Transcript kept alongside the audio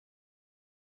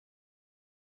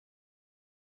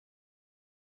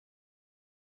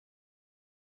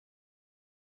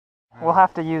We'll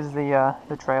have to use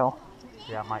the trail.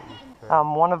 Yeah, I might use the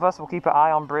trail. One of us will keep an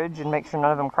eye on bridge and make sure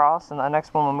none of them cross, and the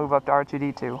next one will move up to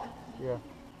R2D2. Yeah.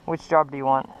 Which job do you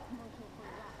want?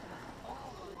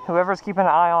 Whoever's keeping an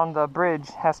eye on the bridge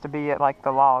has to be at like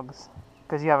the logs,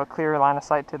 because you have a clear line of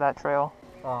sight to that trail.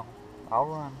 I'll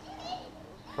run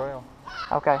trail.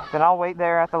 Okay, then I'll wait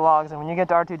there at the logs, and when you get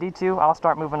to R2D2, I'll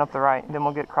start moving up the right, and then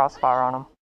we'll get crossfire on them.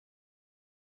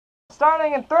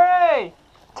 Starting in 3,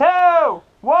 2,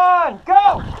 1,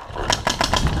 go!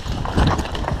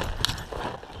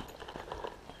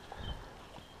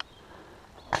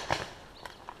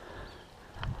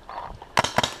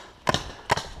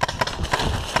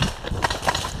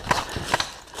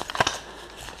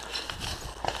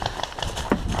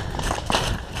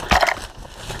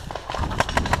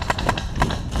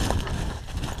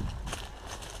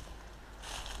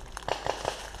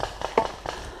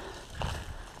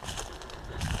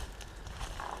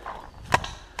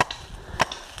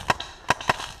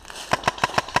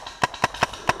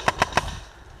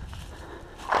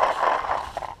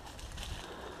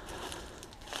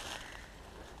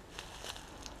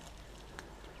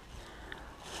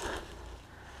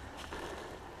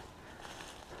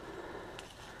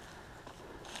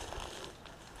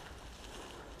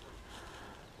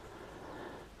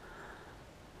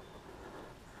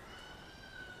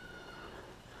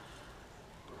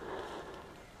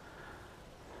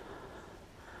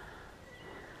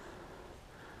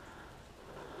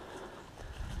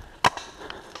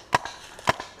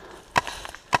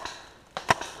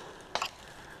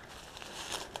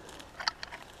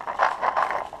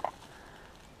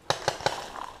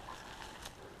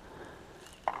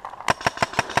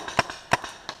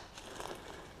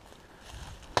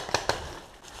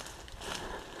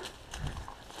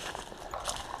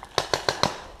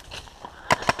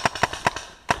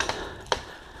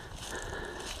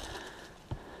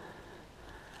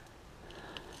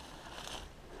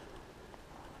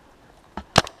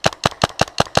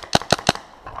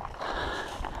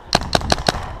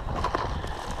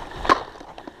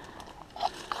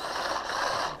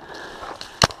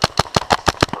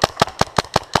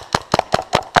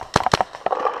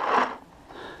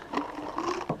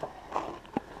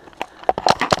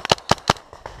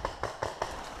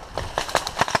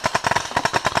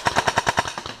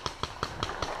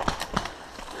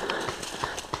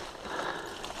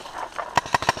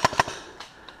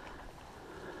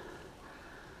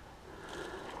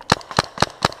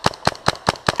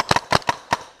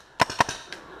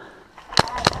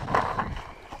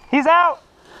 He's out!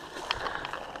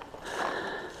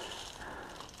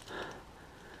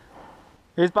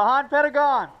 He's behind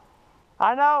Pentagon!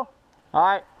 I know!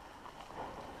 Alright.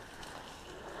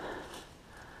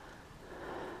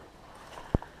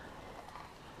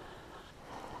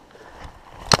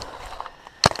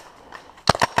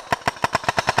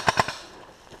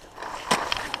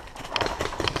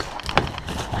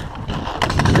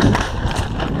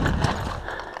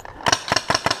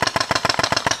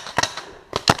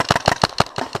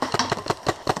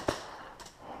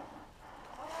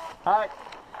 Alright.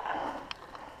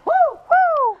 Woo!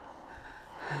 Woo!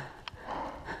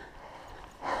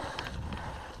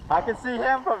 I can see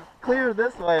him from clear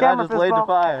this way, and Camera I just laid the fist bump.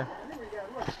 fire.